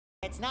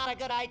It's not a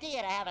good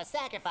idea to have a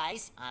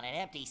sacrifice on an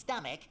empty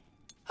stomach.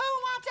 Who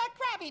wants a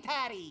Krabby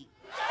Patty?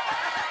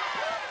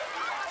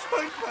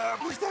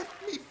 SpongeBob, was that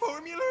me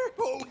formula?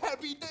 Oh,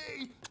 happy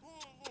day.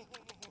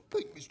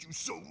 I missed you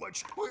so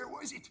much. Where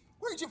was it?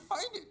 Where'd you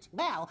find it?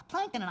 Well,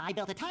 Plankton and I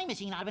built a time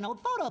machine out of an old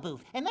photo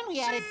booth, and then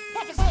we added...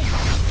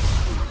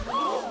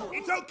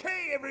 It's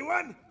okay,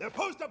 everyone. The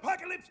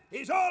post-apocalypse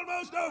is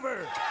almost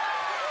over.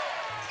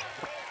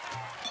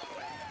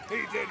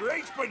 He did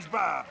right,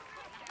 SpongeBob.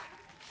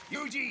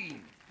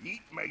 Eugene,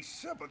 eat my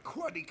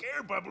subaquatic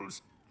air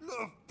bubbles.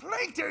 Love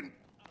Plankton.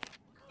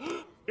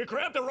 You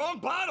grabbed the wrong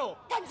bottle.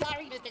 I'm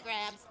sorry, Mr.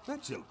 Krabs.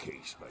 That's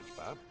okay,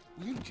 SpongeBob.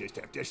 You just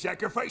have to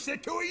sacrifice the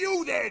two of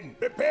you, then.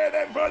 Prepare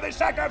them for the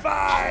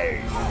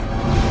sacrifice!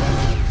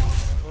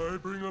 I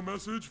bring a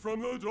message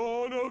from the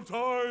dawn of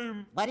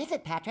time. What is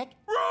it, Patrick?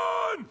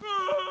 Run!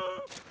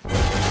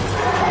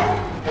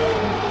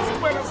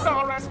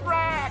 Spinosaurus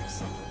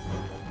Rex!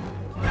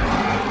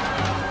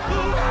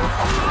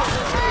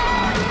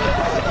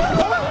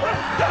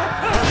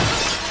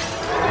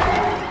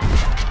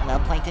 Well,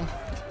 Plankton,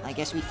 I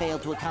guess we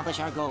failed to accomplish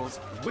our goals.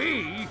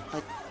 We?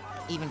 But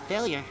even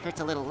failure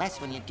hurts a little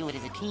less when you do it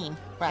as a team,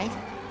 right?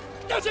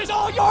 This is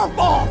all your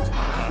fault!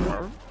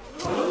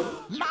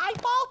 My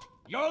fault?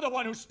 You're the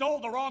one who stole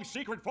the wrong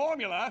secret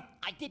formula.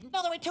 I didn't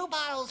know there were 2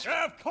 bottles.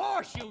 Of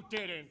course you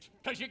didn't,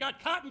 because you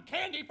got cotton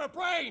candy for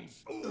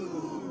brains.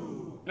 Ooh.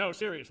 No,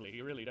 seriously,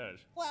 he really does.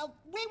 Well,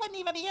 we wouldn't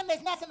even be in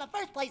this mess in the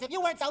first place if you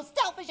weren't so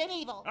selfish and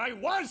evil. I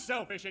was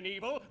selfish and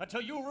evil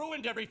until you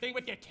ruined everything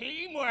with your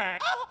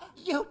teamwork. Oh,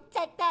 you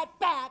take that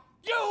back.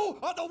 You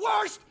are the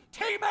worst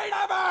teammate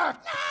ever!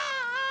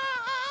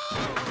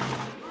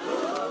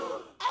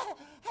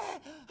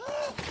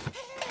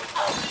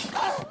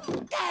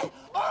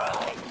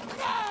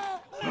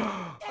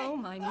 Oh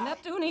my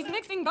Neptune, he's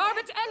mixing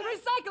garbage and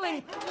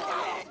recycling!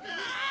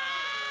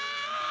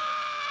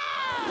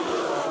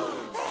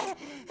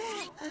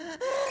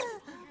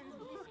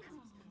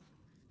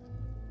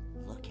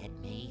 Look at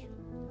me.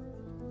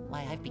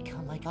 Why, I've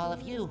become like all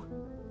of you.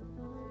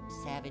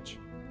 Savage,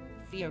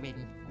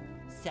 fear-ridden,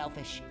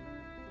 selfish.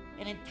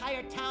 An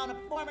entire town of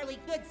formerly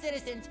good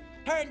citizens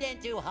turned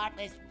into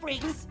heartless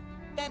freaks,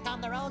 bent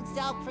on their own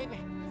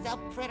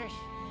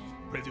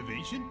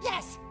Preservation?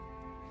 Yes!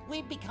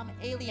 We've become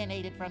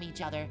alienated from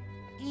each other,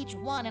 each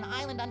one an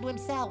island unto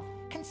himself,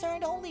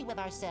 concerned only with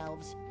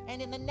ourselves.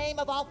 And in the name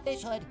of all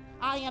fishhood,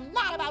 I am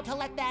not about to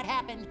let that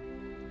happen.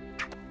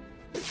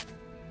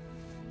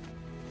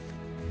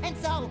 And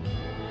so,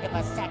 if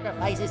a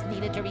sacrifice is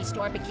needed to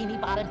restore Bikini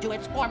Bottom to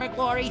its former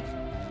glory,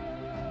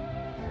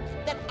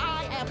 then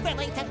I am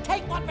willing to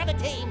take one for the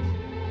team.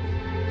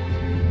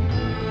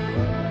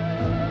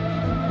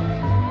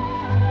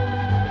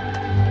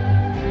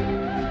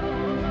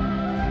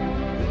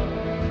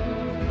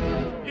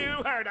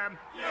 You heard him.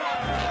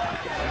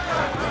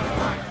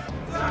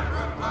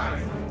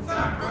 Sacrifice!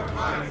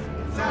 Sacrifice!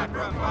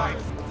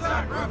 Sacrifice!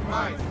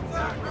 Sacrifice!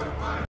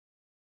 Sacrifice!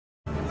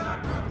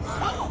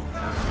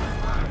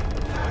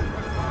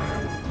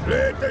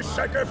 Let the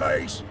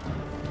sacrifice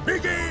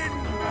begin!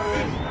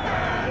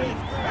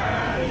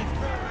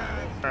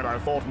 And I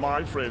thought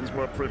my friends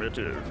were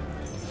primitive.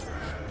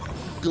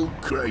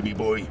 Don't cry, me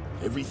boy.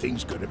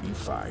 Everything's gonna be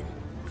fine.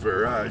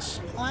 For us.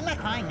 Oh, I'm not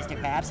crying, Mr.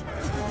 Krabs.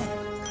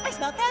 I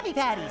smell Krabby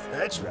Patties.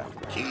 That's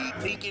right. Keep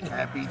thinking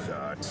happy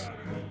thoughts.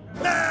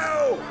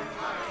 Now!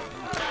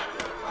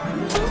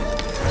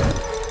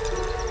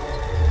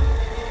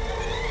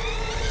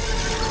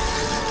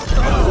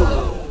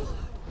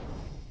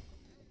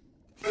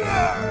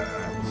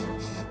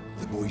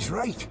 The boy's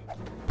right.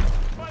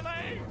 My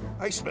leg!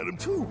 I smell him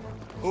too.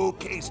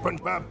 Okay,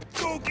 SpongeBob,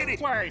 go get it.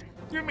 Wait,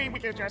 you mean we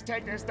can just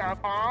take this stuff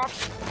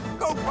off?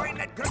 Go find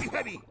that Krabby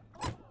Patty.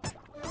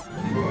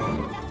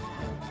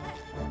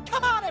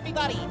 Come on,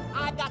 everybody!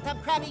 I've got some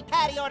Krabby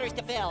Patty orders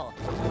to fill.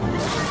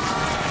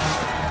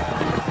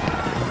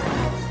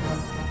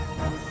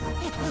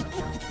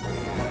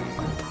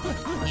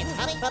 It's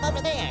coming from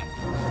over there.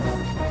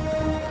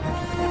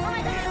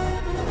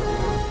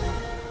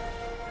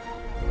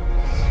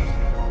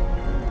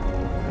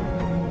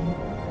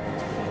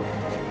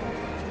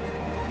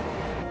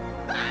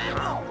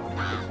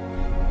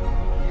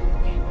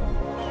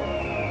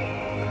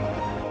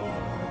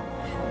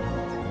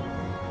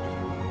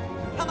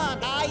 Come on,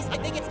 guys. I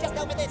think it's just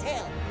over this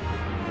hill.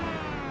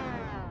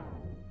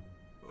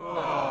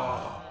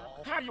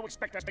 How do you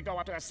expect us to go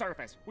up to the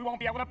surface? We won't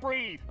be able to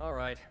breathe. All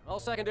right. All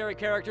secondary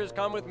characters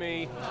come with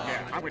me.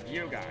 Yeah, I'm with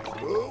you guys.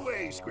 Go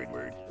away,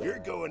 Squidward. You're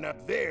going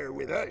up there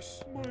with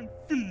us. My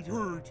feet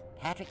hurt.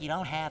 Patrick, you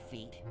don't have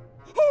feet.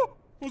 Oh,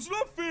 it's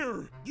not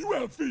fair. You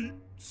have feet.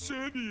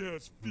 Sandy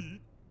has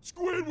feet.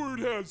 Squidward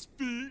has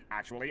feet.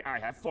 Actually, I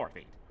have 4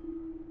 feet.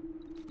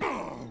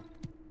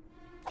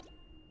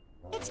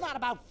 It's not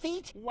about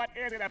feet. What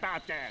is it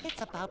about then?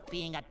 It's about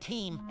being a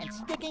team and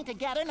sticking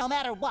together no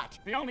matter what.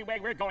 The only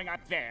way we're going up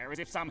there is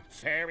if some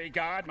fairy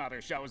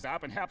godmother shows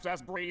up and helps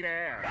us breathe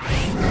air.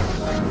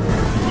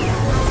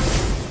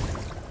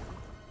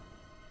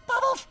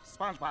 Bubbles!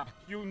 SpongeBob,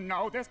 you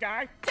know this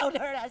guy? Don't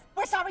hurt us.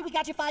 We're sorry we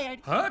got you fired.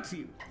 Hurt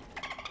you?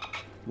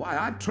 Why,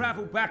 I've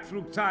traveled back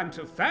through time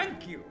to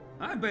thank you.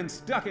 I've been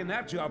stuck in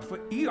that job for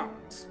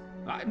eons.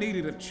 I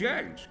needed a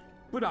change,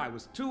 but I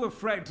was too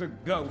afraid to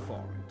go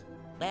for it.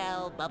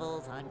 Well,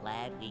 Bubbles, I'm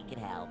glad we could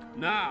help.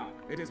 Now,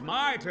 it is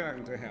my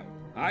turn to help.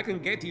 I can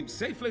get you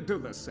safely to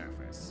the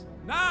surface.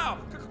 Now!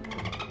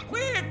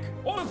 Quick!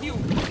 All of you!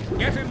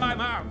 Get in my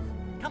mouth!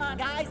 Come on,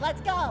 guys,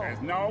 let's go.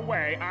 There's no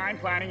way I'm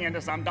climbing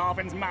into some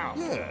dolphin's mouth.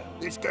 Yeah,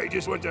 this guy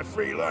just wants a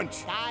free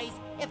lunch. Guys,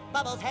 if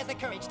Bubbles has the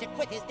courage to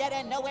quit his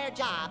dead-end nowhere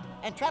job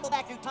and travel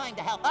back through time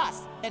to help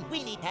us, then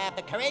we need to have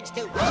the courage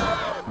to...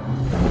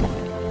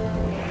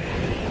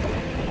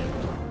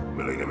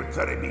 Well, I never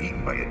thought I'd be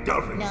eaten by a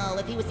dolphin. No,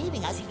 if he was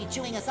eating us, he'd be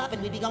chewing us up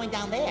and we'd be going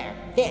down there.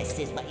 This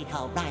is what you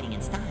call riding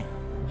in style.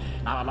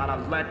 Not a lot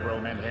of leg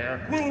room in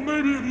here. Well,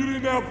 maybe if you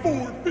didn't have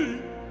 4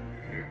 feet.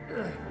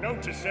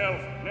 Note to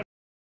self,